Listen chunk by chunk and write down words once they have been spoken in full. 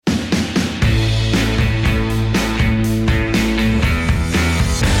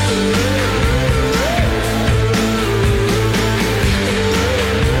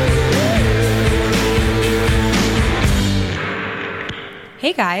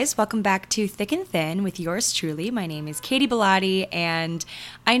guys, welcome back to Thick and Thin with yours truly. My name is Katie Bellotti, and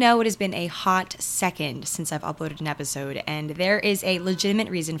I know it has been a hot second since I've uploaded an episode, and there is a legitimate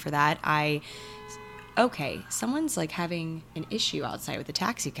reason for that. Okay, someone's like having an issue outside with the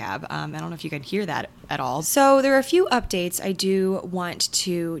taxi cab. I don't know if you can hear that at all. So there are a few updates I do want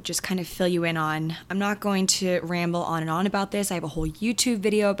to just kind of fill you in on. I'm not going to ramble on and on about this. I have a whole YouTube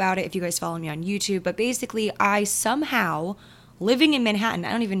video about it if you guys follow me on YouTube, but basically I somehow, living in Manhattan,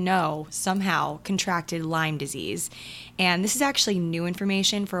 I don't even know, somehow contracted Lyme disease. And this is actually new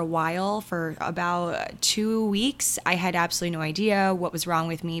information. For a while, for about 2 weeks, I had absolutely no idea what was wrong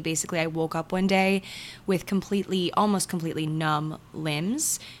with me. Basically, I woke up one day with almost completely numb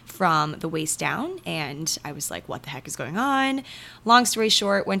limbs from the waist down. And I was like, what the heck is going on? Long story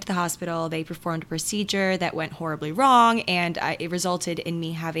short, went to the hospital. They performed a procedure that went horribly wrong. And it resulted in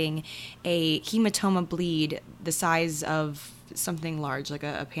me having a hematoma bleed the size of something large, like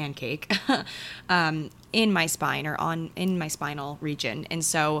a pancake, in my spine or in my spinal region. And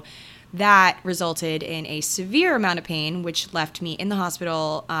so that resulted in a severe amount of pain, which left me in the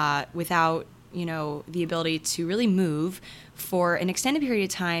hospital without, the ability to really move for an extended period of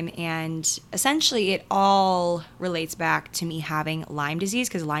time. And essentially it all relates back to me having Lyme disease,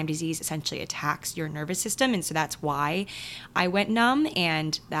 because Lyme disease essentially attacks your nervous system. And so that's why I went numb,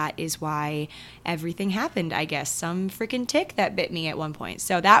 and that is why everything happened, I guess. Some freaking tick that bit me at one point.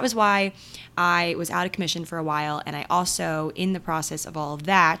 So that was why I was out of commission for a while. And I also, in the process of all of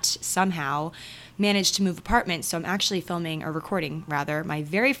that, somehow managed to move apartments. So I'm actually recording my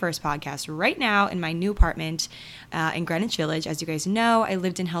very first podcast right now in my new apartment in Greenwich Village. As you guys know, I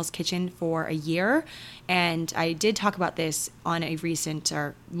lived in Hell's Kitchen for a year, and I did talk about this on a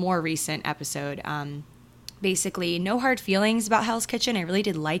more recent episode. Basically, no hard feelings about Hell's Kitchen. I really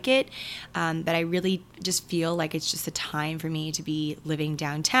did like it, but I really just feel like it's just a time for me to be living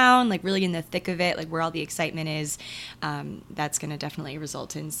downtown, like really in the thick of it, like where all the excitement is. That's going to definitely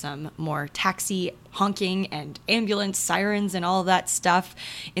result in some more taxi honking and ambulance sirens and all of that stuff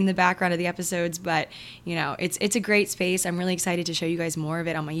in the background of the episodes. But, it's a great space. I'm really excited to show you guys more of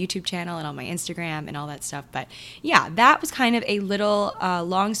it on my YouTube channel and on my Instagram and all that stuff. But yeah, that was kind of a little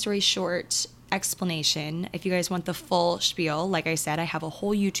long story short explanation. If you guys want the full spiel, like I said, I have a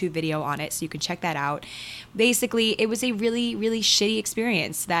whole YouTube video on it, so you can check that out. Basically, it was a really, really shitty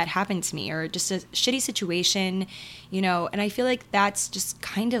experience that happened to me, or just a shitty situation, and I feel like that's just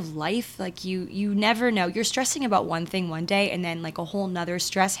kind of life. Like you never know. You're stressing about one thing one day, and then like a whole nother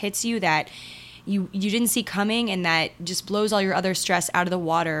stress hits you that you didn't see coming, and that just blows all your other stress out of the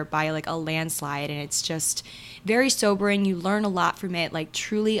water by like a landslide. And it's just very sobering. You learn a lot from it. Like,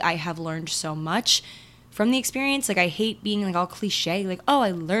 truly, I have learned so much from the experience. Like, I hate being like all cliche, like, oh,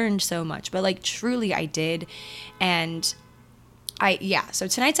 I learned so much, but like truly I did. And so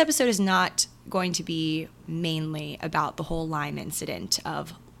tonight's episode is not going to be mainly about the whole Lyme incident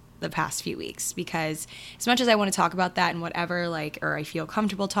of the past few weeks, because as much as I want to talk about that and whatever, or I feel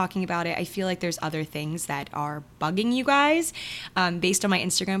comfortable talking about it, I feel like there's other things that are bugging you guys. Based on my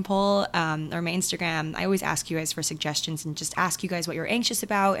Instagram poll, or my Instagram, I always ask you guys for suggestions and just ask you guys what you're anxious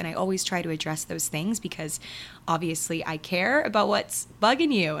about, and I always try to address those things because obviously I care about what's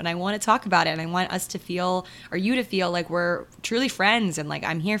bugging you, and I want to talk about it, and I want us to feel, or you to feel, like we're truly friends and like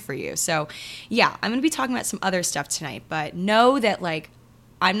I'm here for you. So yeah, I'm going to be talking about some other stuff tonight, but know that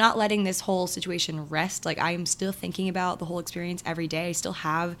I'm not letting this whole situation rest. Like, I am still thinking about the whole experience every day. I still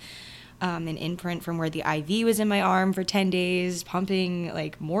have an imprint from where the IV was in my arm for 10 days, pumping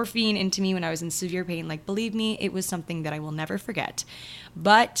morphine into me when I was in severe pain. Like, believe me, it was something that I will never forget.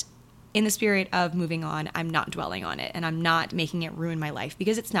 But in the spirit of moving on, I'm not dwelling on it, and I'm not making it ruin my life,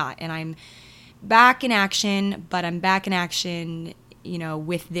 because it's not. And I'm back in action, but I'm back in action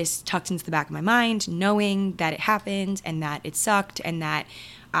with this tucked into the back of my mind, knowing that it happened and that it sucked, and that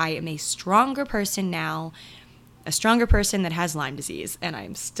I am a stronger person now, a stronger person that has Lyme disease, and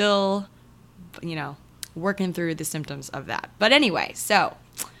I'm still, working through the symptoms of that. But anyway, so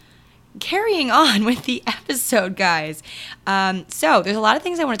carrying on with the episode, guys. So there's a lot of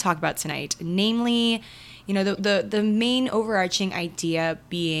things I want to talk about tonight, namely, the main overarching idea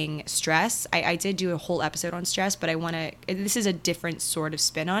being stress. I did do a whole episode on stress, but this is a different sort of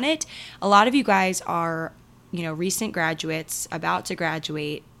spin on it. A lot of you guys are, recent graduates, about to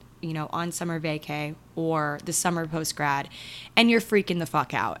graduate, on summer vacay or the summer post-grad, and you're freaking the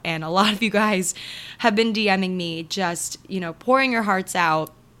fuck out. And a lot of you guys have been DMing me, just, pouring your hearts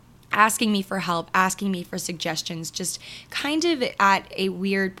out, asking me for help, asking me for suggestions, just kind of at a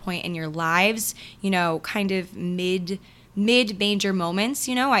weird point in your lives, kind of mid major moments.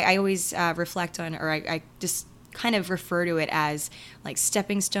 I always reflect on, or I just kind of refer to it as like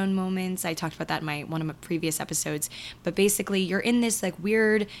stepping stone moments. I talked about that in one of my previous episodes. But basically, you're in this like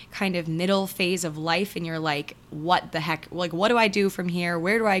weird kind of middle phase of life, and you're like, what the heck? Like, what do I do from here?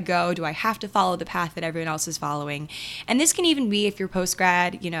 Where do I go? Do I have to follow the path that everyone else is following? And this can even be if you're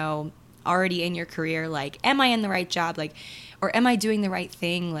post-grad, already in your career, like, am I in the right job? Like, or am I doing the right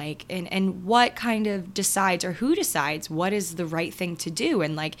thing? Like, and what kind of decides, or who decides what is the right thing to do?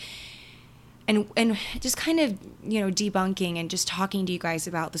 And like, and just kind of, debunking and just talking to you guys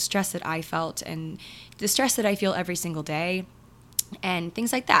about the stress that I felt and the stress that I feel every single day and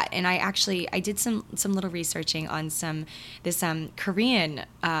things like that. And I did some little researching on this Korean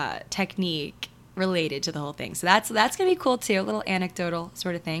technique related to the whole thing. So that's gonna be cool too, a little anecdotal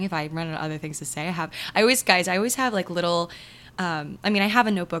sort of thing if I run out of other things to say. I always have like little I have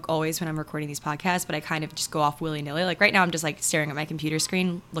a notebook always when I'm recording these podcasts, but I kind of just go off willy-nilly. Like right now I'm just like staring at my computer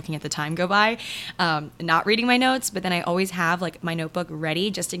screen, looking at the time go by, not reading my notes, but then I always have like my notebook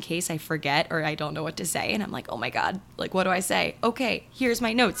ready just in case I forget or I don't know what to say. And I'm like, oh my God, like what do I say? Okay, here's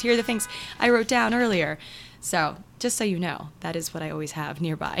my notes. Here are the things I wrote down earlier. So just so you know, that is what I always have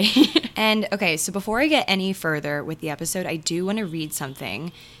nearby. And okay, so before I get any further with the episode, I do want to read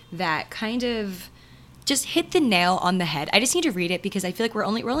something that kind of just hit the nail on the head. I just need to read it because I feel like we're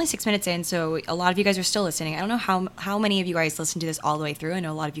only 6 minutes in, so a lot of you guys are still listening. I don't know how many of you guys listen to this all the way through. I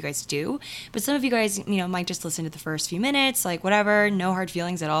know a lot of you guys do, but some of you guys, might just listen to the first few minutes, like whatever, no hard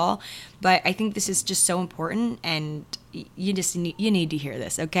feelings at all. But I think this is just so important, and you need to hear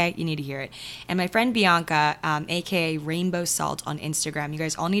this, okay? You need to hear it. And my friend Bianca, aka Rainbow Salt on Instagram, you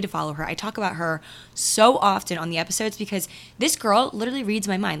guys all need to follow her. I talk about her so often on the episodes because this girl literally reads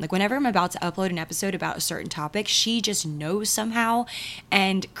my mind. Like whenever I'm about to upload an episode about a certain topic, she just knows somehow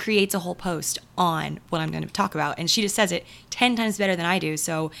and creates a whole post on what I'm going to talk about. And she just says it 10 times better than I do.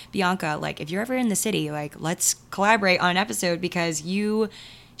 So Bianca, like if you're ever in the city, like let's collaborate on an episode because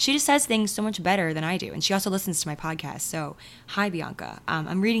she just says things so much better than I do. And she also listens to my podcast. So hi, Bianca.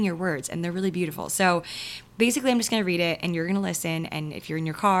 I'm reading your words and they're really beautiful. So basically I'm just going to read it and you're going to listen. And if you're in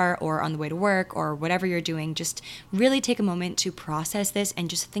your car or on the way to work or whatever you're doing, just really take a moment to process this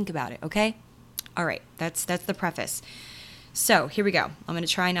and just think about it. Okay. All right. That's the preface. So here we go. I'm going to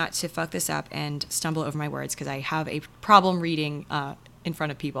try not to fuck this up and stumble over my words because I have a problem reading in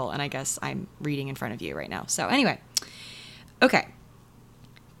front of people. And I guess I'm reading in front of you right now. So anyway, okay.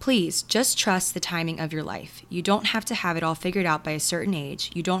 Please just trust the timing of your life. You don't have to have it all figured out by a certain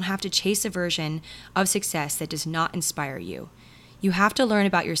age. You don't have to chase a version of success that does not inspire you. You have to learn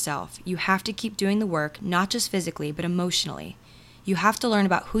about yourself. You have to keep doing the work, not just physically, but emotionally. You have to learn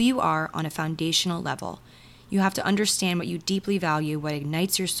about who you are on a foundational level. You have to understand what you deeply value, what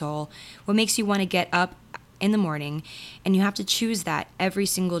ignites your soul, what makes you want to get up in the morning, and you have to choose that every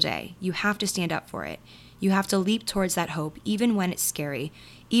single day. You have to stand up for it. You have to leap towards that hope, even when it's scary,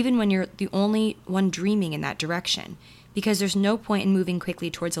 even when you're the only one dreaming in that direction, because there's no point in moving quickly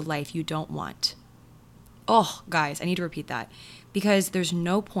towards a life you don't want. Oh, guys, I need to repeat that. Because there's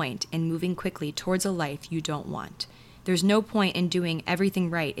no point in moving quickly towards a life you don't want. There's no point in doing everything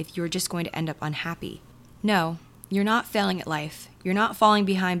right if you're just going to end up unhappy. No, you're not failing at life. You're not falling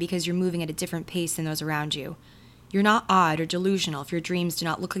behind because you're moving at a different pace than those around you. You're not odd or delusional if your dreams do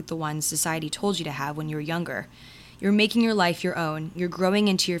not look like the ones society told you to have when you were younger. You're making your life your own. You're growing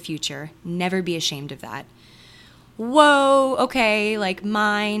into your future. Never be ashamed of that. Whoa, okay, like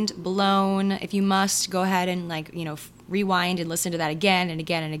mind blown. If you must, go ahead and rewind and listen to that again and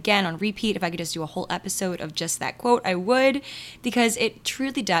again and again on repeat. If I could just do a whole episode of just that quote, I would, because it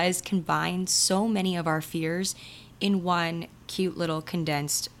truly does combine so many of our fears in one cute little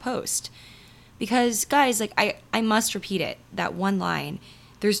condensed post. Because, guys, I must repeat it, that one line.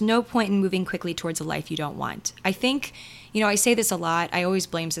 There's no point in moving quickly towards a life you don't want. I think, I say this a lot. I always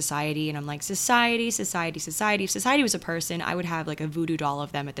blame society, and I'm like, society. If society was a person, I would have like a voodoo doll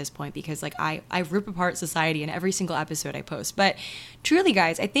of them at this point because I rip apart society in every single episode I post. But truly,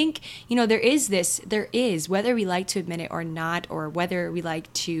 guys, I think, there is, whether we like to admit it or not, or whether we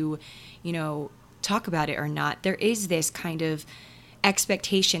like to, talk about it or not, there is this kind of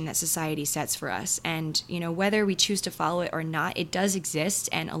expectation that society sets for us. And, whether we choose to follow it or not, it does exist.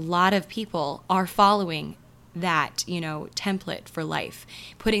 And a lot of people are following that, template for life,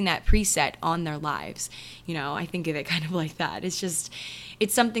 putting that preset on their lives. I think of it kind of like that.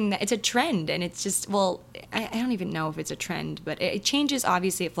 It's something that it's a trend, and it's just, I don't even know if it's a trend, but it changes.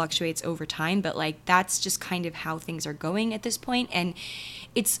 Obviously it fluctuates over time, but that's just kind of how things are going at this point. And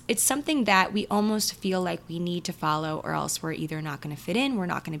it's something that we almost feel like we need to follow, or else we're either not going to fit in, we're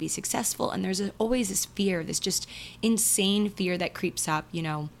not going to be successful. And there's always this fear, this just insane fear that creeps up,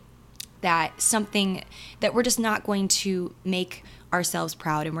 that we're just not going to make ourselves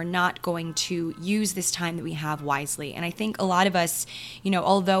proud, and we're not going to use this time that we have wisely. And I think a lot of us,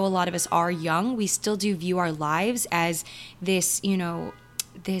 although a lot of us are young, we still do view our lives as this,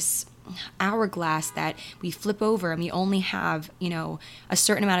 this hourglass that we flip over, and we only have, a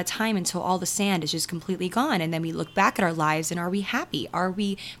certain amount of time until all the sand is just completely gone. And then we look back at our lives, and are we happy? Are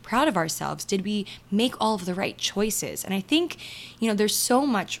we proud of ourselves? Did we make all of the right choices? And I think, there's so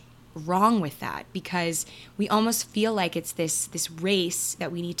much wrong with that, because we almost feel like it's this race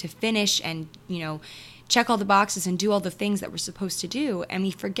that we need to finish and check all the boxes and do all the things that we're supposed to do, and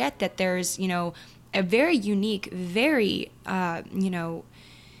we forget that there's a very unique, very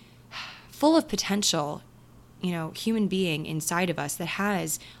full of potential human being inside of us that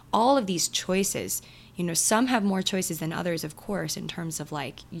has all of these choices. Some have more choices than others, of course, in terms of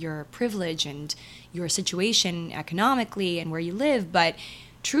like your privilege and your situation economically and where you live, but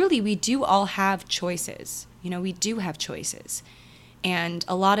truly, we do all have choices. We do have choices. And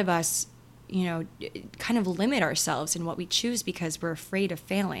a lot of us, kind of limit ourselves in what we choose because we're afraid of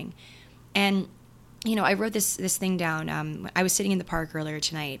failing. And, I wrote this thing down. I was sitting in the park earlier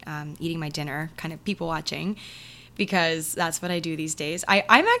tonight, eating my dinner, kind of people watching, because that's what I do these days.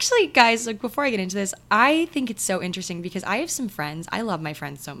 I'm actually, guys, like before I get into this, I think it's so interesting because I have some friends. I love my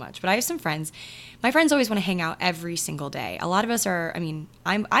friends so much, but I have some friends. My friends always want to hang out every single day. A lot of us are,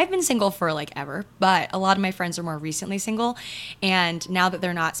 I've been single for like ever, but a lot of my friends are more recently single. And now that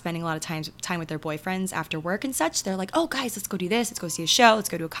they're not spending a lot of time with their boyfriends after work and such, they're like, oh guys, let's go do this. Let's go see a show. Let's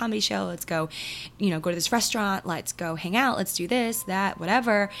go to a comedy show. Let's go, go to this restaurant. Let's go hang out. Let's do this, that,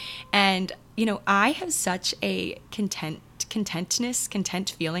 whatever. And I have such a content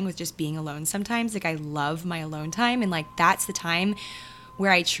feeling with just being alone sometimes. Like I love my alone time, and like that's the time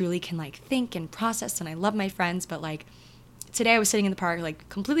where I truly can like think and process, and I love my friends. But like today I was sitting in the park like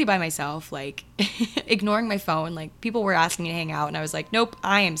completely by myself, like ignoring my phone. Like people were asking me to hang out, and I was like, nope,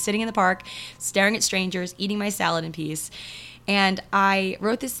 I am sitting in the park staring at strangers, eating my salad in peace. And I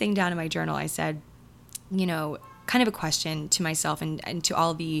wrote this thing down in my journal. I said, kind of a question to myself and to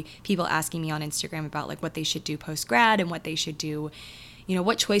all the people asking me on Instagram about like what they should do post-grad and what they should do,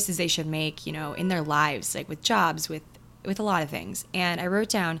 what choices they should make, in their lives, like with jobs, with a lot of things. And I wrote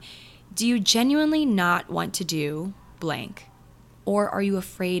down, do you genuinely not want to do blank, or are you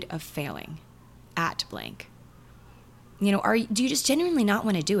afraid of failing at blank? Do you just genuinely not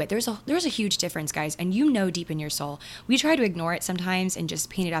want to do it? There's a huge difference, guys, and deep in your soul. We try to ignore it sometimes and just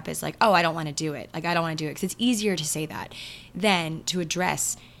paint it up as like, oh, I don't want to do it. Like, I don't want to do it, because it's easier to say that than to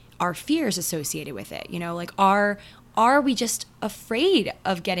address our fears associated with it. Like, are we just afraid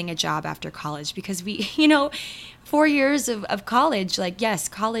of getting a job after college? Because we, 4 years of college, like, yes,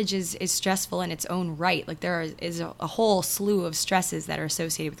 college is stressful in its own right. Like, there is a whole slew of stresses that are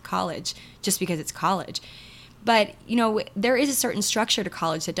associated with college just because it's college. But, there is a certain structure to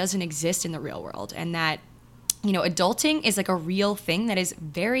college that doesn't exist in the real world, and that, adulting is like a real thing that is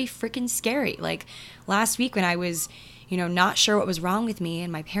very freaking scary. Like last week when I was, not sure what was wrong with me,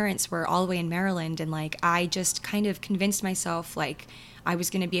 and my parents were all the way in Maryland, and like I just kind of convinced myself like I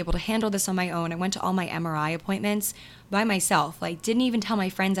was going to be able to handle this on my own. I went to all my MRI appointments by myself. Like, didn't even tell my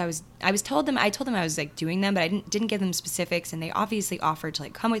friends I told them I was like doing them, but I didn't give them specifics, and they obviously offered to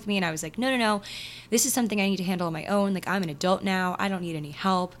like come with me, and I was like, no, this is something I need to handle on my own. Like, I'm an adult now. I don't need any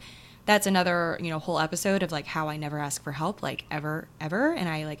help. That's another, whole episode of like how I never ask for help, like ever. And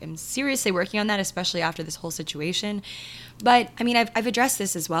I like am seriously working on that, especially after this whole situation. But I've addressed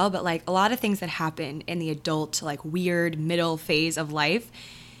this as well, but like a lot of things that happen in the adult, like weird middle phase of life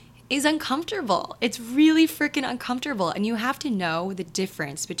is uncomfortable. It's really freaking uncomfortable. And you have to know the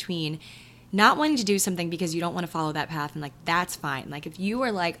difference between not wanting to do something because you don't want to follow that path, and like that's fine. Like if you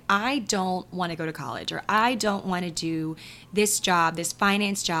are like, I don't want to go to college, or I don't want to do this job, this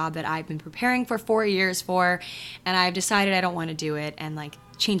finance job that I've been preparing for 4 years for, and I've decided I don't want to do it, and like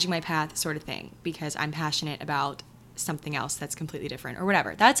changing my path sort of thing because I'm passionate about something else that's completely different or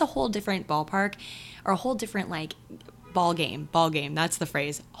whatever. That's a whole different ballpark, or a whole different like ball game, that's the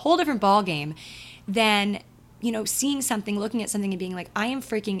phrase, whole different ball game than seeing something, looking at something and being like, I am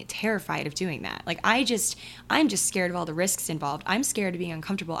freaking terrified of doing that. Like, I'm just scared of all the risks involved. I'm scared of being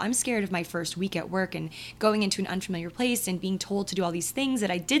uncomfortable. I'm scared of my first week at work and going into an unfamiliar place and being told to do all these things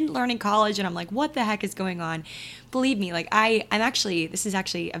that I didn't learn in college. And I'm like, what the heck is going on? Believe me, like this is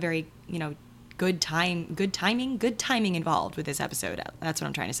actually a very, good timing involved with this episode. That's what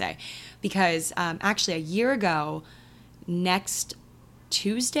I'm trying to say. Because actually a year ago, next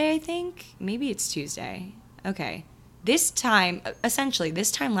Tuesday, I think, maybe it's Tuesday. Okay. This time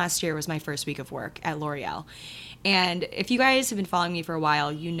last year was my first week of work at L'Oreal. And if you guys have been following me for a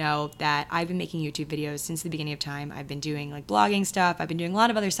while, you know that I've been making YouTube videos since the beginning of time. I've been doing like blogging stuff. I've been doing a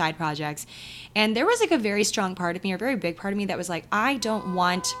lot of other side projects. And there was like a very strong part of me, or a very big part of me that was like, I don't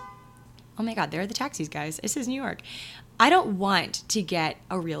want, oh my God, there are the taxis, guys. This is New York. I don't want to get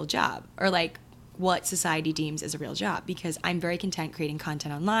a real job, or like what society deems as a real job, because I'm very content creating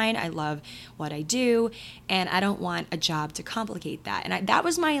content online. I love what I do, and I don't want a job to complicate that. And that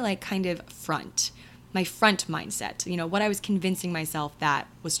was my like kind of my front mindset, what I was convincing myself that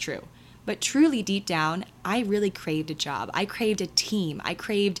was true. But truly deep down, I really craved a job. I craved a team. I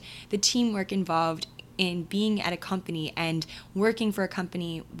craved the teamwork involved in being at a company and working for a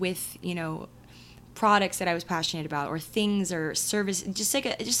company with, products that I was passionate about, or things or service, just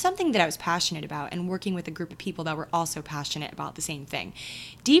something that I was passionate about, and working with a group of people that were also passionate about the same thing.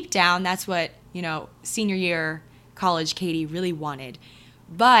 Deep down, that's what, senior year college Katie really wanted.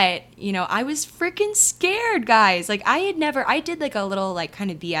 But, I was freaking scared, guys. Like I did like a little like kind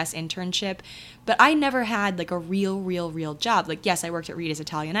of BS internship, but I never had like a real job. Like, yes, I worked at Rita's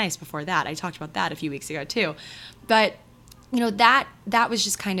Italian Ice before that. I talked about that a few weeks ago too. But, that was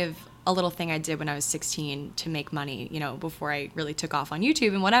just kind of a little thing I did when I was 16 to make money, before I really took off on YouTube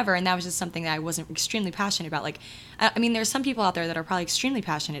and whatever. And that was just something that I wasn't extremely passionate about. Like, I mean, there's some people out there that are probably extremely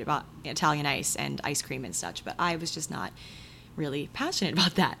passionate about Italian Ice and ice cream and such, but I was just not really passionate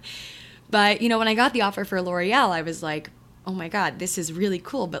about that. But, when I got the offer for L'Oreal, I was like, oh my God, this is really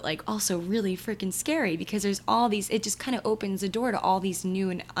cool, but like also really freaking scary, because there's all these, it just kind of opens the door to all these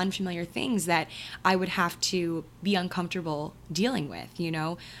new and unfamiliar things that I would have to be uncomfortable dealing with,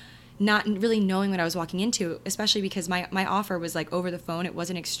 not really knowing what I was walking into, especially because my offer was like over the phone. It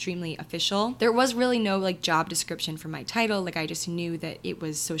wasn't extremely official. There was really no like job description for my title. Like I just knew that it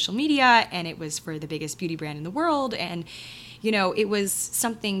was social media and it was for the biggest beauty brand in the world. And it was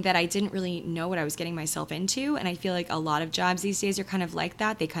something that I didn't really know what I was getting myself into. And I feel like a lot of jobs these days are kind of like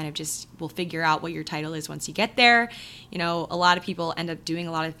that. They kind of just will figure out what your title is once you get there. A lot of people end up doing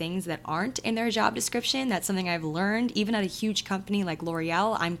a lot of things that aren't in their job description. That's something I've learned. Even at a huge company like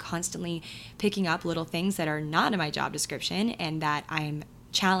L'Oreal, I'm constantly picking up little things that are not in my job description and that I'm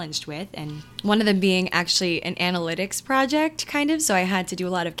challenged with, and one of them being actually an analytics project kind of. So I had to do a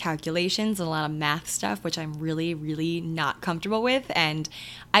lot of calculations and a lot of math stuff, which I'm really not comfortable with, and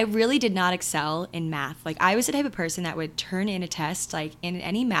I really did not excel in math. Like I was the type of person that would turn in a test like in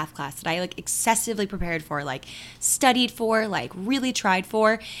any math class that I like excessively prepared for, like studied for, like really tried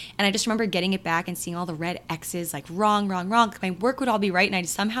for, and I just remember getting it back and seeing all the red X's, like wrong. My work would all be right and I'd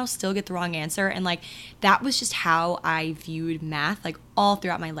somehow still get the wrong answer, and like that was just how I viewed math like all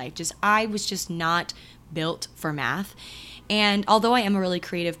throughout my life. I was just not built for math. And although I am a really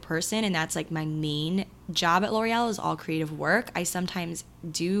creative person, and that's like my main job at L'Oreal is all creative work, I sometimes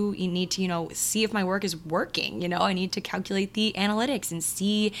do need to, see if my work is working. I need to calculate the analytics and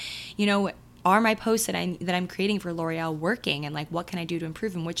see, are my posts that I'm creating for L'Oreal working, and like what can I do to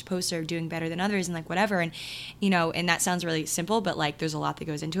improve them, which posts are doing better than others, and like whatever. And and that sounds really simple, but like there's a lot that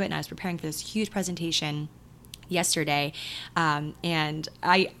goes into it. And I was preparing for this huge presentation yesterday, and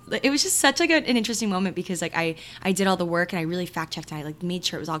it was just such like an interesting moment, because like I did all the work and I really fact checked and I like made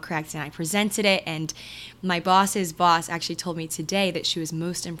sure it was all correct, and I presented it, and my boss's boss actually told me today that she was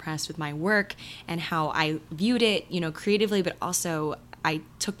most impressed with my work and how I viewed it, creatively, but also I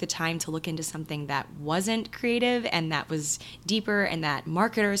took the time to look into something that wasn't creative and that was deeper and that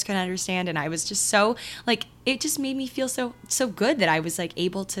marketers could understand. And I was just so like, it just made me feel so good that I was like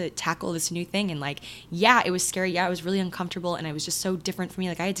able to tackle this new thing. And like, yeah, it was scary. Yeah, it was really uncomfortable. And it was just so different for me.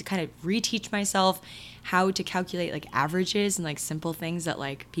 Like I had to kind of reteach myself how to calculate like averages and like simple things that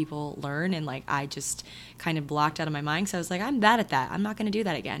like people learn, and like I just kind of blocked out of my mind. So I was like, I'm bad at that. I'm not going to do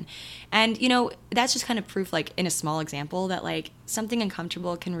that again. And that's just kind of proof, like in a small example, that like something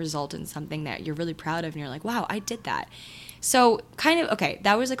uncomfortable can result in something that you're really proud of, and you're like, wow, I did that. So kind of, okay,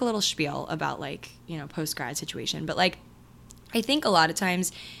 that was like a little spiel about like, post-grad situation. But like, I think a lot of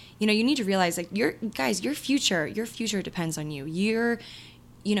times, you need to realize like your future depends on you. Your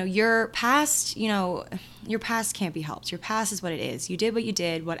past can't be helped. Your past is what it is. You did what you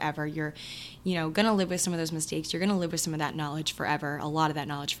did, whatever. You're, gonna live with some of those mistakes. You're gonna live with some of that knowledge forever, a lot of that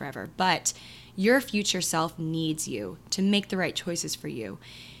knowledge forever. But your future self needs you to make the right choices for you.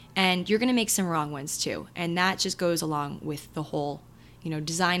 And you're gonna make some wrong ones too. And that just goes along with the whole,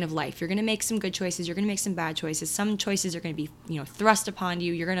 design of life. You're gonna make some good choices. You're gonna make some bad choices. Some choices are gonna be, thrust upon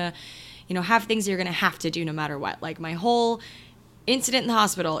you. You're gonna, have things that you're gonna have to do no matter what. Like my whole incident in the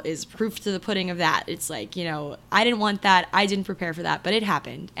hospital is proof to the pudding of that. It's like, I didn't want that. I didn't prepare for that, but it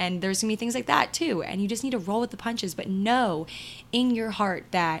happened. And there's gonna be things like that too. And you just need to roll with the punches, but know in your heart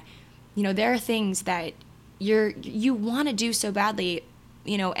that, there are things that you want to do so badly,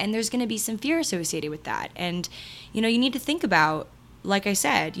 and there's going to be some fear associated with that. And, you need to think about, like I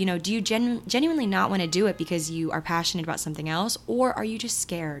said, do you genuinely not want to do it because you are passionate about something else? Or are you just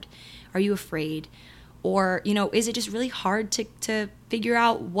scared? Are you afraid? Or, is it just really hard to figure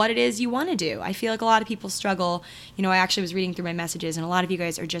out what it is you want to do? I feel like a lot of people struggle. I actually was reading through my messages, and a lot of you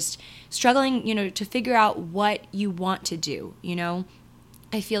guys are just struggling, to figure out what you want to do.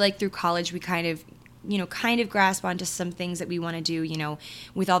 I feel like through college we kind of grasp onto some things that we want to do.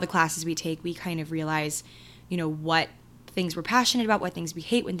 With all the classes we take, we kind of realize, what things we're passionate about, what things we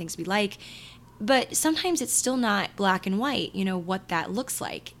hate, what things we like. But sometimes it's still not black and white, what that looks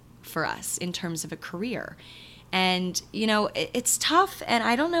like for us in terms of a career. And, it's tough. And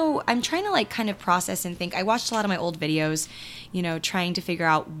I don't know, I'm trying to kind of process and think. I watched a lot of my old videos, trying to figure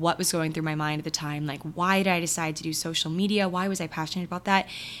out what was going through my mind at the time. Like, why did I decide to do social media? Why was I passionate about that?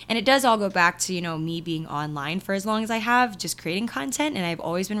 And it does all go back to, me being online for as long as I have, just creating content. And I've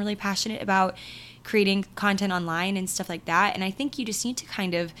always been really passionate about creating content online and stuff like that. And I think you just need to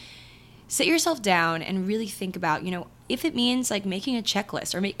kind of sit yourself down and really think about, if it means making a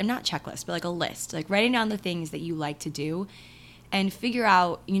checklist, or not checklist, but a list, writing down the things that you like to do and figure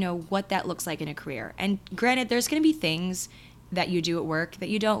out, what that looks like in a career. And granted, there's going to be things that you do at work that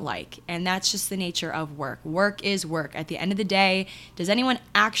you don't like. And that's just the nature of work. Work is work. At the end of the day, does anyone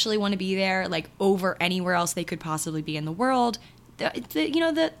actually want to be there over anywhere else they could possibly be in the world?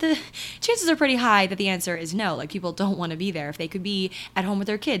 The chances are pretty high that the answer is no. People don't want to be there if they could be at home with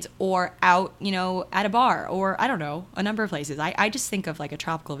their kids or out, at a bar, or I don't know, a number of places. I just think of a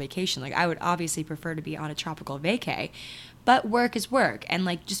tropical vacation. I would obviously prefer to be on a tropical vacay, but work is work. And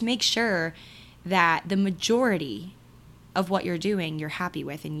just make sure that the majority of what you're doing, you're happy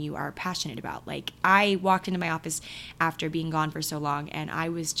with and you are passionate about. I walked into my office after being gone for so long, and I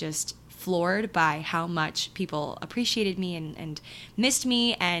was just floored by how much people appreciated me and missed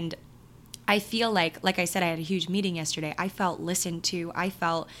me. And I feel like I said, I had a huge meeting yesterday. I felt listened to. I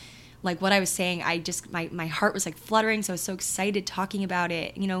felt like what I was saying, my heart was fluttering. So I was so excited talking about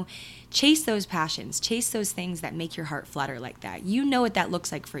it. Chase those passions, chase those things that make your heart flutter like that. You know what that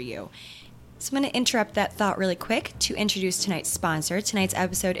looks like for you. So I'm going to interrupt that thought really quick to introduce tonight's sponsor. Tonight's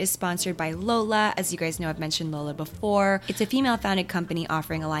episode is sponsored by Lola. As you guys know, I've mentioned Lola before. It's a female-founded company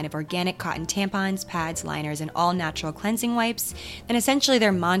offering a line of organic cotton tampons, pads, liners, and all-natural cleansing wipes. And essentially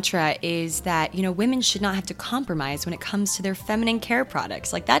their mantra is that, women should not have to compromise when it comes to their feminine care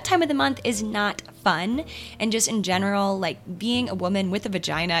products. That time of the month is not fun. And just in general, being a woman with a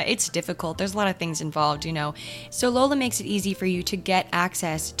vagina, it's difficult. There's a lot of things involved, So Lola makes it easy for you to get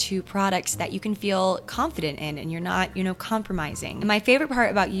access to products that you can feel confident in and you're not, compromising. And my favorite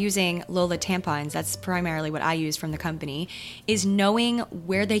part about using Lola tampons, that's primarily what I use from the company, is knowing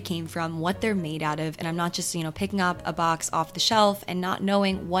where they came from, what they're made out of, and I'm not just, picking up a box off the shelf and not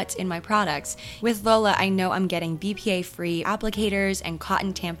knowing what's in my products. With Lola, I know I'm getting BPA-free applicators and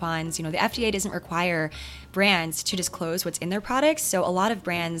cotton tampons. The FDA doesn't require brands to disclose what's in their products. So a lot of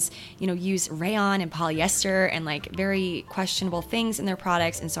brands, use rayon and polyester and very questionable things in their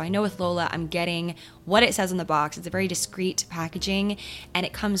products. And so I know with Lola, I'm getting what it says on the box. It's a very discreet packaging and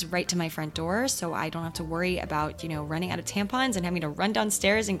it comes right to my front door. So I don't have to worry about, running out of tampons and having to run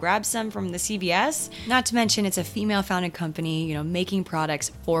downstairs and grab some from the CVS. Not to mention it's a female founded company, making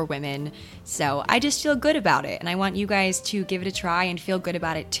products for women. So I just feel good about it. And I want you guys to give it a try and feel good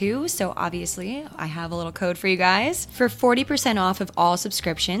about it too. So obviously I have a little code for you guys. For 40% off of all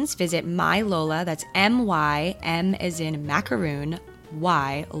subscriptions, visit MyLola, that's MY, M as in macaroon,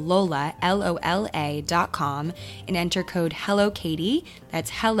 Y, Lola, LOLA.com, and enter code HelloKatie, that's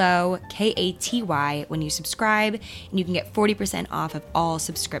hello, Katy, when you subscribe, and you can get 40% off of all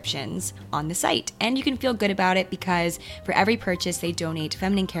subscriptions on the site. And you can feel good about it because for every purchase, they donate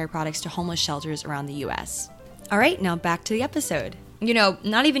feminine care products to homeless shelters around the US. All right, now back to the episode.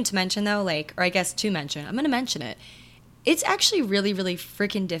 Not even to mention though, or I guess to mention, I'm going to mention it. It's actually really, really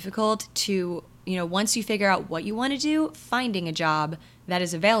freaking difficult to, once you figure out what you want to do, finding a job that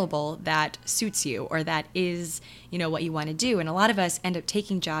is available that suits you or that is, what you want to do. And a lot of us end up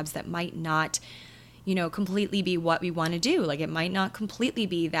taking jobs that might not, completely be what we want to do. It might not completely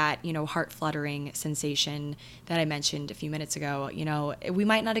be that, heart-fluttering sensation that I mentioned a few minutes ago. We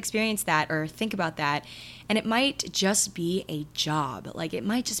might not experience that or think about that. And it might just be a job. It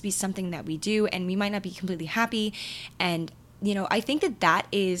might just be something that we do and we might not be completely happy. And I think that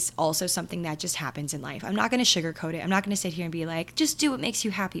is also something that just happens in life. I'm not going to sugarcoat it. I'm not going to sit here and be like, just do what makes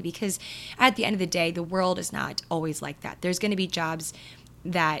you happy, because at the end of the day, the world is not always like that. There's going to be jobs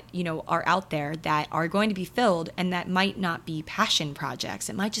that, are out there that are going to be filled, and that might not be passion projects.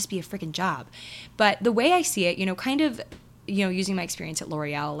 It might just be a freaking job. But the way I see it, kind of, using my experience at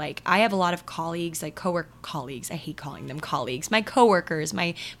L'Oreal, like I have a lot of colleagues, like colleagues. I hate calling them colleagues. My coworkers,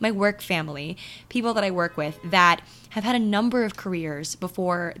 my work family, people that I work with that have had a number of careers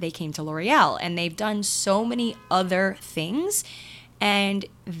before they came to L'Oreal, and they've done so many other things. And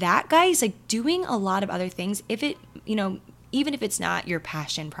that, guys, like doing a lot of other things, if it, even if it's not your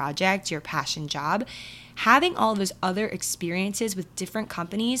passion project, your passion job, having all those other experiences with different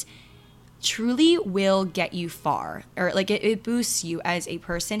companies truly will get you far, or like it boosts you as a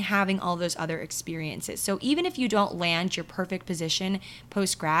person having all those other experiences. So even if you don't land your perfect position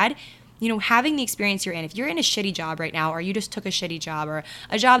post-grad, having the experience you're in, if you're in a shitty job right now, or you just took a shitty job, or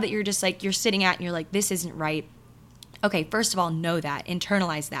a job that you're just like, you're sitting at and you're like, this isn't right. Okay, first of all, know that,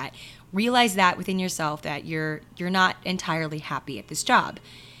 internalize that, realize that within yourself that you're not entirely happy at this job.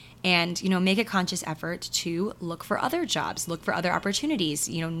 And, make a conscious effort to look for other jobs, look for other opportunities,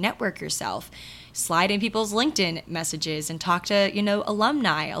 network yourself, slide in people's LinkedIn messages and talk to,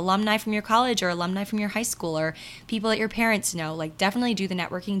 alumni from your college or alumni from your high school or people that your parents know. Like, definitely do the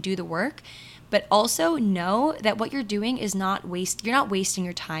networking, do the work, but also know that what you're doing is you're not wasting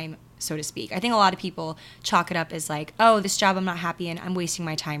your time, so to speak. I think a lot of people chalk it up as like, oh, this job I'm not happy in, I'm wasting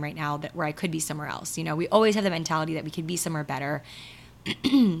my time right now where I could be somewhere else. We always have the mentality that we could be somewhere better.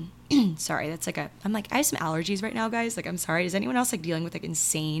 Sorry, that's like I'm like, I have some allergies right now, guys. Like, I'm sorry. Is anyone else like dealing with like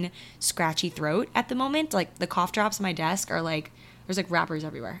insane scratchy throat at the moment? Like the cough drops on my desk are like, there's like wrappers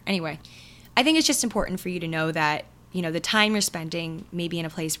everywhere. Anyway, I think it's just important for you to know that, the time you're spending maybe in a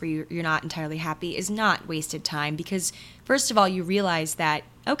place where you're not entirely happy is not wasted time, because first of all, you realize that,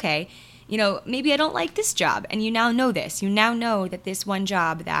 okay, maybe I don't like this job. And you now know this. You now know that this one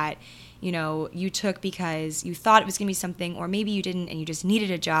job that you took because you thought it was going to be something, or maybe you didn't and you just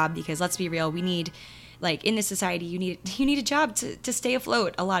needed a job, because let's be real, we need, like in this society, you need a job to stay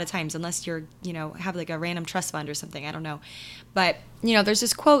afloat a lot of times, unless you're, have like a random trust fund or something. I don't know. But, there's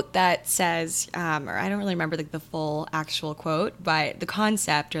this quote that says, or I don't really remember like the full actual quote, but the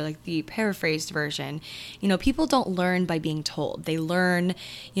concept, or like the paraphrased version, people don't learn by being told. They learn,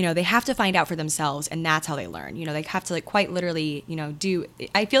 they have to find out for themselves, and that's how they learn. They have to like quite literally,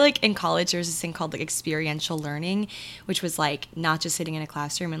 I feel like in college there's this thing called like experiential learning, which was like not just sitting in a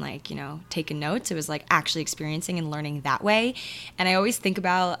classroom and like, taking notes. It was like actually experiencing and learning that way. And I always think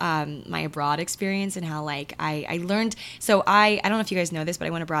about my abroad experience and how like I learned, so I don't know if you guys know this, but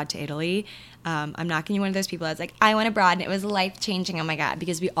I went abroad to Italy. I'm not going to be one of those people that's like, I went abroad and it was life-changing. Oh my God.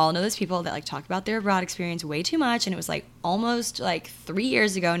 Because we all know those people that like talk about their abroad experience way too much. And it was like almost like 3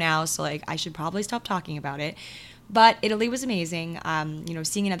 years ago now. So like I should probably stop talking about it. But Italy was amazing.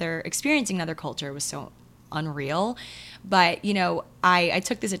 Experiencing another culture was so unreal. But, I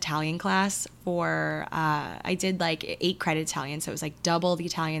took this Italian class for, I did like 8 credit Italian. So it was like double the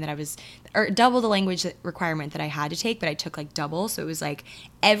Italian or double the language requirement that I had to take, but I took like double. So it was like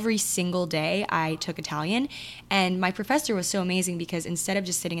every single day I took Italian. And my professor was so amazing, because instead of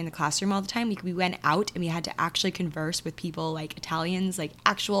just sitting in the classroom all the time, we went out and we had to actually converse with people like Italians, like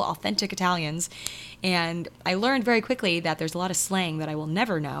actual authentic Italians. And I learned very quickly that there's a lot of slang that I will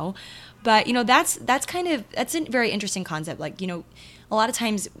never know. But, that's a very interesting concept. Like, a lot of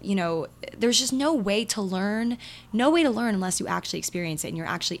times, there's just no way to learn unless you actually experience it and you're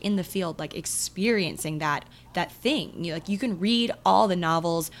actually in the field, like experiencing that thing. You can read all the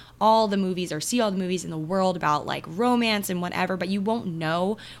novels, all the movies, or see all the movies in the world about like romance and whatever, but you won't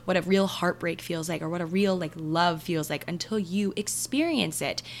know what a real heartbreak feels like, or what a real like love feels like, until you experience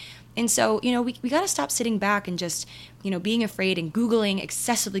it. And so, we got to stop sitting back and just, being afraid and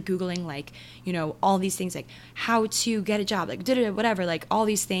excessively Googling, like, all these things, like how to get a job, like, whatever, like all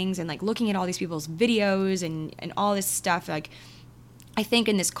these things, and like looking at all these people's videos and all this stuff. Like, I think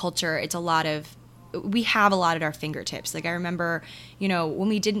in this culture, we have a lot at our fingertips. Like I remember, when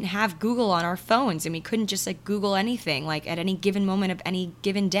we didn't have Google on our phones and we couldn't just like Google anything like at any given moment of any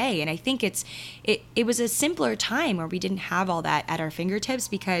given day. And I think it was a simpler time where we didn't have all that at our fingertips,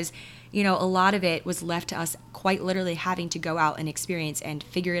 because, a lot of it was left to us quite literally having to go out and experience and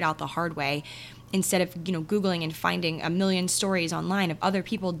figure it out the hard way, instead of, Googling and finding a million stories online of other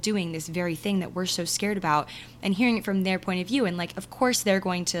people doing this very thing that we're so scared about, and hearing it from their point of view. And like, of course they're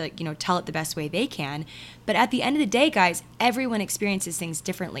going to, tell it the best way they can. But at the end of the day, guys, everyone experiences things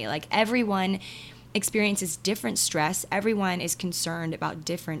differently. Like everyone experiences different stress. Everyone is concerned about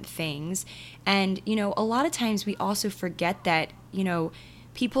different things. And, a lot of times we also forget that,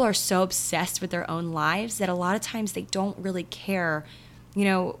 people are so obsessed with their own lives that a lot of times they don't really care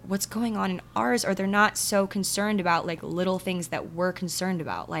what's going on in ours, or they're not so concerned about like little things that we're concerned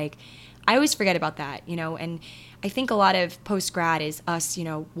about. Like, I always forget about that, and I think a lot of post-grad is us,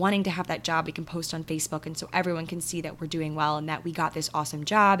 wanting to have that job we can post on Facebook, and so everyone can see that we're doing well and that we got this awesome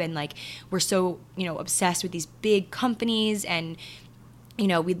job, and like we're so, obsessed with these big companies, and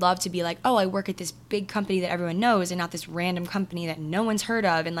we'd love to be like, oh, I work at this big company that everyone knows and not this random company that no one's heard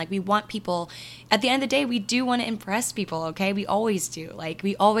of. And like, we want people, at the end of the day, we do want to impress people, okay? We always do. Like,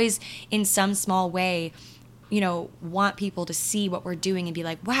 we always, in some small way, want people to see what we're doing and be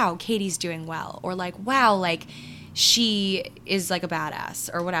like, wow, Katie's doing well. Or like, wow, like, she is like a badass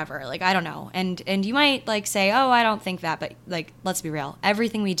or whatever. Like, I don't know. And you might like say, oh, I don't think that. But like, let's be real.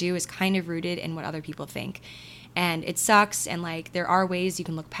 Everything we do is kind of rooted in what other people think. And it sucks, and like there are ways you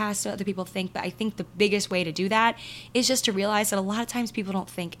can look past what other people think, but I think the biggest way to do that is just to realize that a lot of times people don't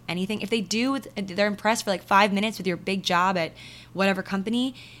think anything. If they do, they're impressed for like 5 minutes with your big job at whatever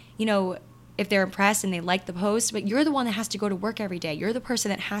company, if they're impressed and they like the post, but you're the one that has to go to work every day. You're the person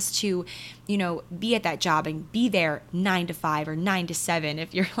that has to, be at that job and be there 9 to 5 or 9 to 7.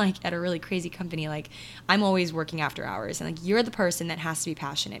 If you're like at a really crazy company, like I'm always working after hours, and like you're the person that has to be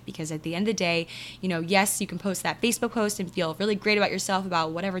passionate, because at the end of the day, yes, you can post that Facebook post and feel really great about yourself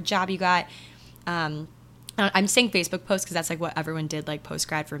about whatever job you got. I'm saying Facebook post because that's like what everyone did like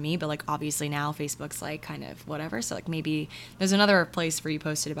post-grad for me, but like obviously now Facebook's like kind of whatever, so like maybe there's another place where you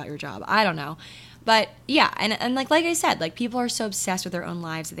posted about your job. I don't know. But yeah, and like I said, like people are so obsessed with their own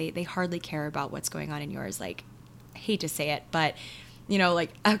lives, they hardly care about what's going on in yours. Like, I hate to say it, but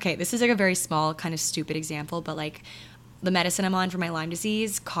like, okay, this is like a very small kind of stupid example, but like the medicine I'm on for my Lyme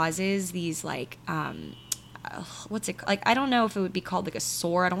disease causes these like what's it like, I don't know if it would be called like a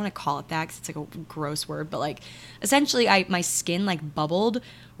sore. I don't want to call it that because it's like a gross word, but like essentially my skin like bubbled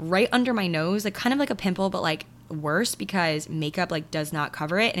right under my nose, like kind of like a pimple, but like worse because makeup like does not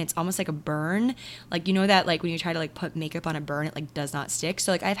cover it, and it's almost like a burn. Like, that like when you try to like put makeup on a burn, it like does not stick.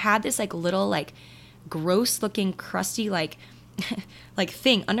 So like I've had this like little like gross looking crusty like like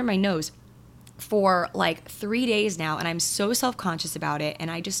thing under my nose for like 3 days now, and I'm so self-conscious about it.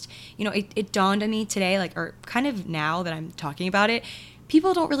 And I just, it dawned on me today, like, or kind of now that I'm talking about it,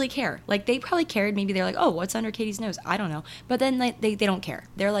 people don't really care. Like, they probably cared. Maybe they're like, oh, what's under Katie's nose? I don't know. But then like they don't care.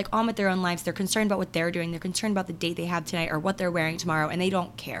 They're like on with their own lives. They're concerned about what they're doing. They're concerned about the date they have tonight or what they're wearing tomorrow, and they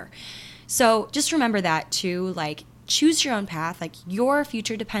don't care. So just remember that too. Like, choose your own path. Like, your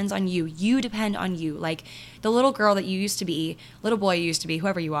future depends on you. You depend on you. Like, the little girl that you used to be, little boy you used to be,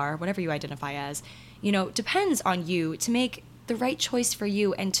 whoever you are, whatever you identify as, depends on you to make the right choice for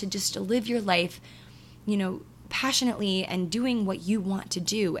you and to just live your life, passionately and doing what you want to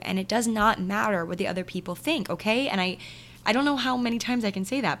do. And it does not matter what the other people think, okay? And I don't know how many times I can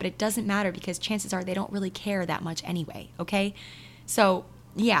say that, but it doesn't matter because chances are they don't really care that much anyway, okay? So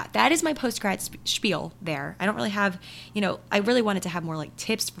yeah, that is my post-grad spiel there. I don't really have, I really wanted to have more like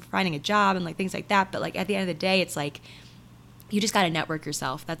tips for finding a job and like things like that. But like at the end of the day, it's like, you just got to network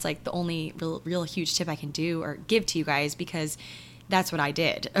yourself. That's like the only real huge tip I can do or give to you guys, because that's what I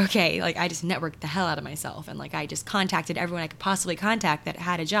did. Okay. Like, I just networked the hell out of myself. And like, I just contacted everyone I could possibly contact that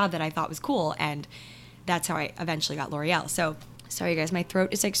had a job that I thought was cool. And that's how I eventually got L'Oreal. So sorry guys, my throat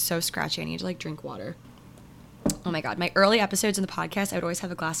is like so scratchy. I need to like drink water. Oh my God. My early episodes in the podcast, I would always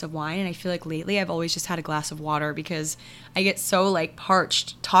have a glass of wine. And I feel like lately I've always just had a glass of water because I get so like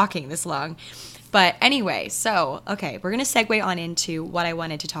parched talking this long. But anyway, so, okay, we're going to segue on into what I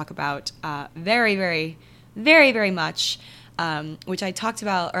wanted to talk about very, very, very, very much, which I talked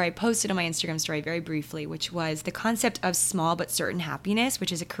about, or I posted on my Instagram story very briefly, which was the concept of small but certain happiness,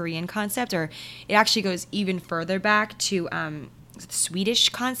 which is a Korean concept, or it actually goes even further back to Swedish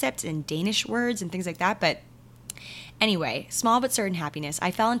concepts and Danish words and things like that. But anyway, small but certain happiness.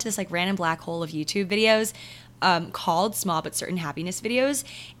 I fell into this like random black hole of YouTube videos called Small But Certain Happiness videos,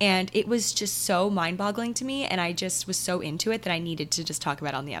 and it was just so mind-boggling to me, and I just was so into it that I needed to just talk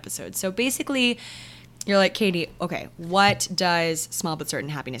about it on the episode. So basically, you're like, Katie, okay, what does small but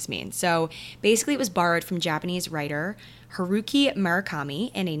certain happiness mean? So basically it was borrowed from Japanese writer Haruki Murakami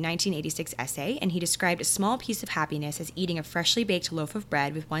in a 1986 essay, and he described a small piece of happiness as eating a freshly baked loaf of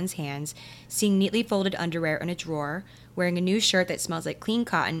bread with one's hands, seeing neatly folded underwear in a drawer, wearing a new shirt that smells like clean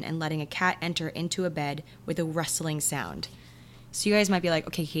cotton, and letting a cat enter into a bed with a rustling sound. So you guys might be like,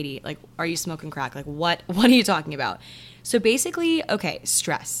 okay, Katie, like, are you smoking crack? Like, what are you talking about? So basically, okay,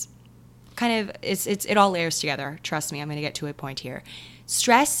 stress. Kind of, it all layers together. Trust me, I'm going to get to a point here.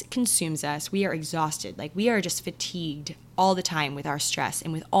 stress consumes us. We are exhausted. Like, we are just fatigued all the time with our stress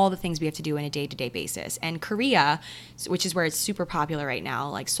and with all the things we have to do on a day-to-day basis. And Korea, which is where it's super popular right now,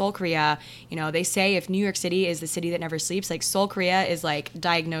 like Seoul, Korea, they say if New York City is the city that never sleeps, like Seoul, Korea is like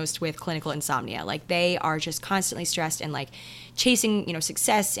diagnosed with clinical insomnia. Like, they are just constantly stressed and like chasing,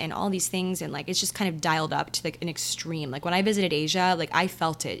 success and all these things. And like, it's just kind of dialed up to like an extreme. Like, when I visited Asia, like, I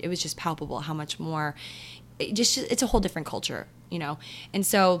felt it. It was just palpable how much more it's a whole different culture, And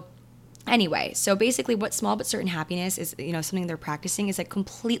so anyway, so basically what small but certain happiness is, something they're practicing is like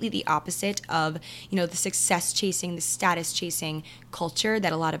completely the opposite of, the success chasing, the status chasing culture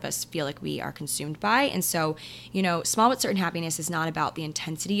that a lot of us feel like we are consumed by. And so, small but certain happiness is not about the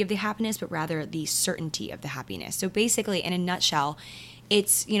intensity of the happiness, but rather the certainty of the happiness. So basically, in a nutshell,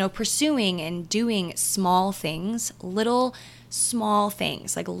 it's, pursuing and doing small things, little small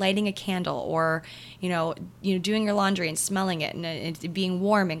things like lighting a candle or, doing your laundry and smelling it and it being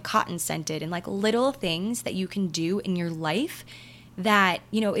warm and cotton scented, and like little things that you can do in your life that,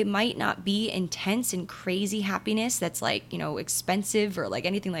 it might not be intense and crazy happiness that's like, expensive or like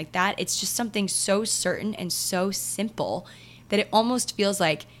anything like that. It's just something so certain and so simple that it almost feels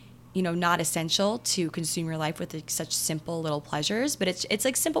like, not essential to consume your life with like such simple little pleasures, but it's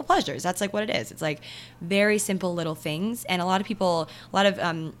like simple pleasures. That's like what it is. It's like very simple little things. And a lot of people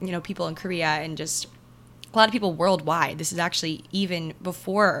in Korea and just a lot of people worldwide, this is actually even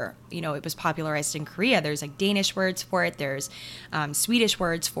before, it was popularized in Korea. There's like Danish words for it. There's Swedish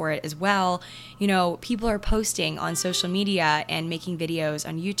words for it as well. People are posting on social media and making videos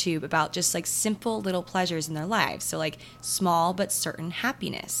on YouTube about just like simple little pleasures in their lives. So like small but certain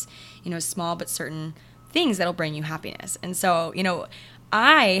happiness, small but certain things that'll bring you happiness. And so,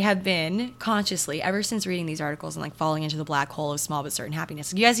 I have been consciously, ever since reading these articles and like falling into the black hole of small but certain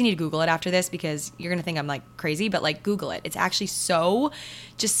happiness. You guys need to Google it after this because you're going to think I'm like crazy, but like Google it. It's actually so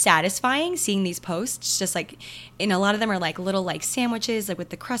just satisfying seeing these posts. Just like, and a lot of them are like little like sandwiches, like with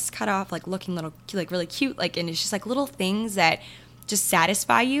the crust cut off, like looking little, like really cute. Like, and it's just like little things that just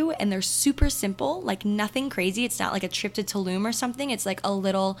satisfy you. And they're super simple, like nothing crazy. It's not like a trip to Tulum or something. It's like a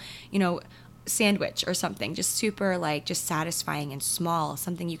little, sandwich or something, just super like just satisfying and small,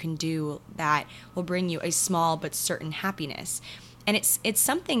 something you can do that will bring you a small but certain happiness. And it's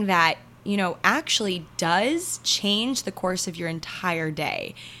something that, actually does change the course of your entire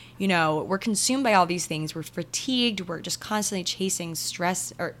day. We're consumed by all these things. We're fatigued. We're just constantly chasing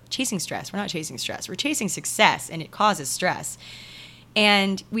stress. We're not chasing stress. We're chasing success, and it causes stress.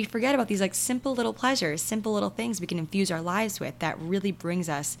 And we forget about these like simple little pleasures, simple little things we can infuse our lives with that really brings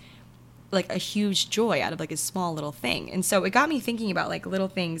us like a huge joy out of like a small little thing. And so it got me thinking about like little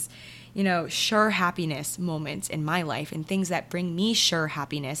things, sure happiness moments in my life and things that bring me sure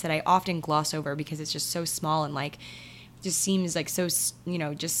happiness that I often gloss over because it's just so small and like just seems like so,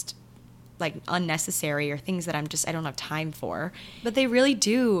 just like unnecessary or things that I don't have time for. But they really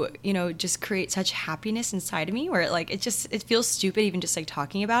do, just create such happiness inside of me where it feels stupid even just like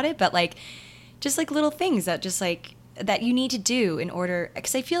talking about it, but like just like little things that just like that you need to do in order,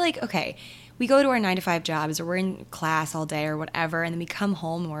 because I feel like, okay, we go to our 9-to-5 jobs or we're in class all day or whatever, and then we come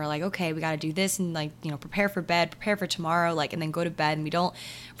home and we're like, okay, we got to do this and like, prepare for bed, prepare for tomorrow, like, and then go to bed, and we don't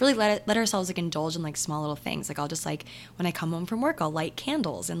really let ourselves like indulge in like small little things. Like I'll just like, when I come home from work, I'll light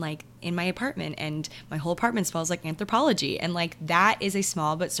candles and like in my apartment, and my whole apartment smells like anthropology, and like that is a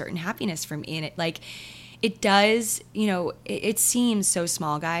small but certain happiness for me. And it like, it does, it seems so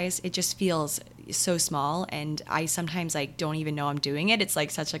small, guys. It just feels so small, and I sometimes like don't even know I'm doing it. It's like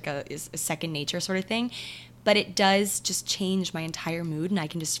such like a second nature sort of thing, but it does just change my entire mood, and I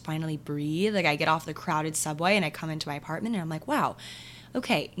can just finally breathe. Like I get off the crowded subway and I come into my apartment and I'm like, wow,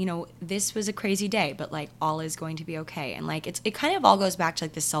 okay, this was a crazy day, but like all is going to be okay. And like it kind of all goes back to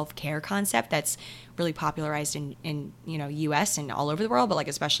like the self-care concept that's really popularized in US and all over the world, but like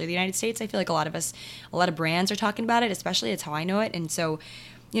especially the United States. I feel like a lot of brands are talking about it, especially it's how I know it. And so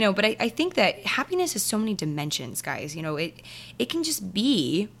but I think that happiness has so many dimensions, guys. It can just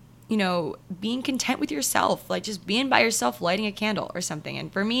be, being content with yourself, like just being by yourself, lighting a candle or something. And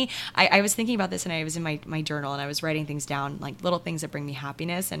for me, I was thinking about this, and I was in my journal and I was writing things down, like little things that bring me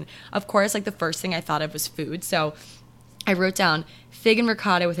happiness. And of course, like the first thing I thought of was food. So I wrote down fig and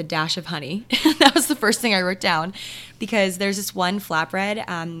ricotta with a dash of honey. That was the first thing I wrote down, because there's this one flatbread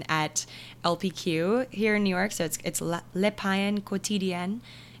at LPQ here in New York. So it's Le Pain Quotidien.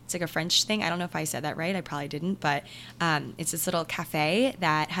 It's like a French thing. I don't know if I said that right. I probably didn't, but it's this little cafe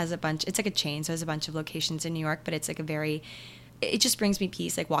that has it's like a chain, so it has a bunch of locations in New York, but it's like it just brings me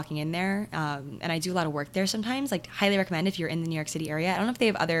peace, like walking in there. And I do a lot of work there sometimes. Like highly recommend if you're in the New York City area. I don't know if they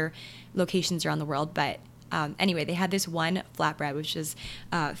have other locations around the world, but Anyway, they had this one flatbread, which is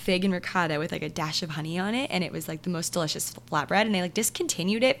fig and ricotta with like a dash of honey on it. And it was like the most delicious flatbread. And they like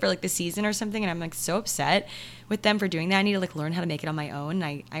discontinued it for like the season or something. And I'm like so upset with them for doing that. I need to like learn how to make it on my own.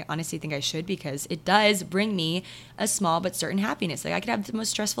 And I honestly think I should, because it does bring me a small but certain happiness. Like I could have the most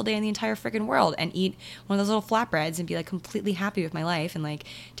stressful day in the entire freaking world and eat one of those little flatbreads and be like completely happy with my life and like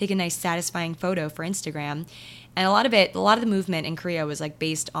take a nice satisfying photo for Instagram. And a lot of the movement in Korea was like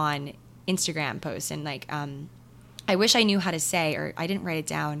based on Instagram posts, and like I wish I knew how to say, or I didn't write it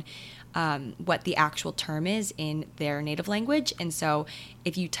down, what the actual term is in their native language. And so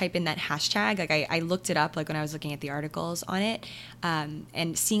if you type in that hashtag, like I looked it up like when I was looking at the articles on it,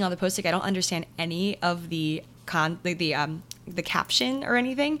 and seeing all the posts, like I don't understand any of the caption or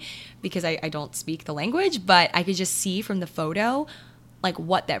anything, because I don't speak the language, but I could just see from the photo like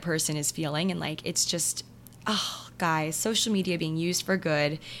what that person is feeling. And like it's just, oh, guys, social media being used for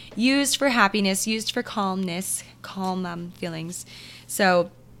good, used for happiness, used for calm feelings.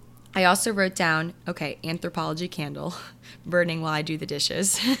 So I also wrote down, okay, anthropology candle, burning while I do the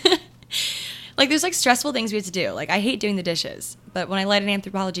dishes. Like there's like stressful things we have to do. Like I hate doing the dishes, but when I light an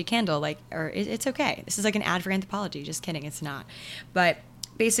anthropology candle, it's okay. This is like an ad for anthropology. Just kidding, it's not. But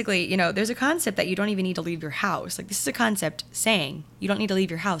basically, there's a concept that you don't even need to leave your house. Like this is a concept saying you don't need to leave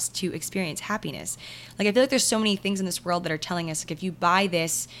your house to experience happiness. Like I feel like there's so many things in this world that are telling us, like if you buy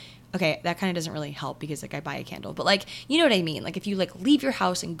this, okay, that kind of doesn't really help because like I buy a candle, but like, you know what I mean? Like if you like leave your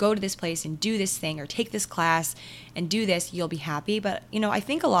house and go to this place and do this thing or take this class and do this, you'll be happy. But I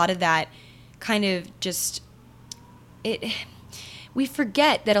think a lot of that kind of just, we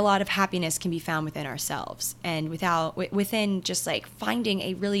forget that a lot of happiness can be found within ourselves and within just like finding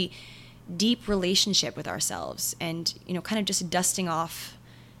a really deep relationship with ourselves and, kind of just dusting off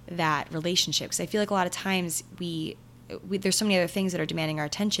that relationship. Because I feel like a lot of times there's so many other things that are demanding our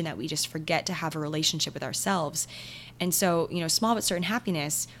attention that we just forget to have a relationship with ourselves. And so, small but certain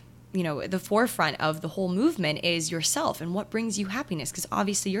happiness, the forefront of the whole movement is yourself and what brings you happiness, because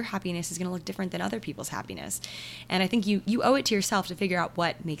obviously your happiness is going to look different than other people's happiness. And I think you owe it to yourself to figure out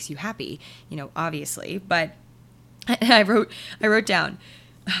what makes you happy, obviously. But I wrote down,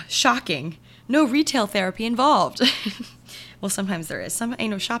 shocking, no retail therapy involved. Well, sometimes there is.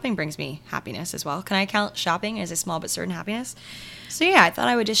 Shopping brings me happiness as well. Can I count shopping as a small but certain happiness? So yeah, I thought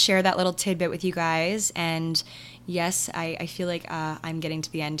I would just share that little tidbit with you guys. And yes, I feel like I'm getting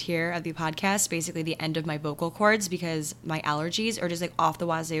to the end here of the podcast, basically the end of my vocal cords, because my allergies are just like off the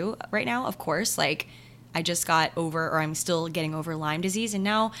wazoo right now. Of course, like I just got over, or I'm still getting over Lyme disease, and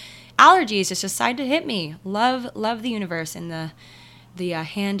now allergies just decide to hit me. Love the universe and the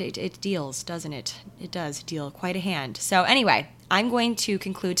hand it deals, doesn't it? It does deal quite a hand. So anyway, I'm going to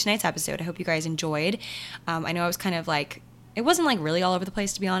conclude tonight's episode. I hope you guys enjoyed. I know I was kind of like, it wasn't like really all over the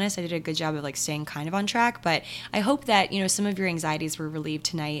place, to be honest. I did a good job of like staying kind of on track, but I hope that, some of your anxieties were relieved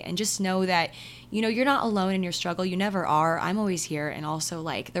tonight, and just know that, you're not alone in your struggle. You never are. I'm always here. And also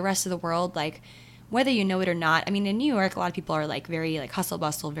like the rest of the world, like whether you know it or not, I mean, in New York, a lot of people are like very like hustle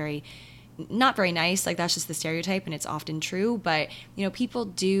bustle, very not very nice. Like that's just the stereotype, and it's often true. But people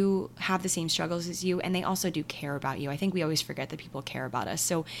do have the same struggles as you, and they also do care about you. I think we always forget that people care about us.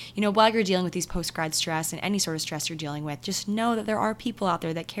 So while you're dealing with these post-grad stress and any sort of stress you're dealing with, just know that there are people out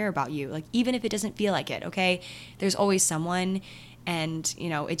there that care about you. Like even if it doesn't feel like it, okay, there's always someone. And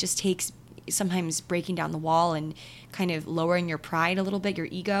it just takes sometimes breaking down the wall and kind of lowering your pride a little bit, your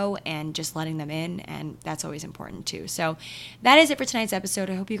ego, and just letting them in. And that's always important too. So that is it for tonight's episode.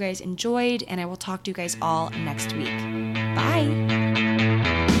 I hope you guys enjoyed, and I will talk to you guys all next week. Bye.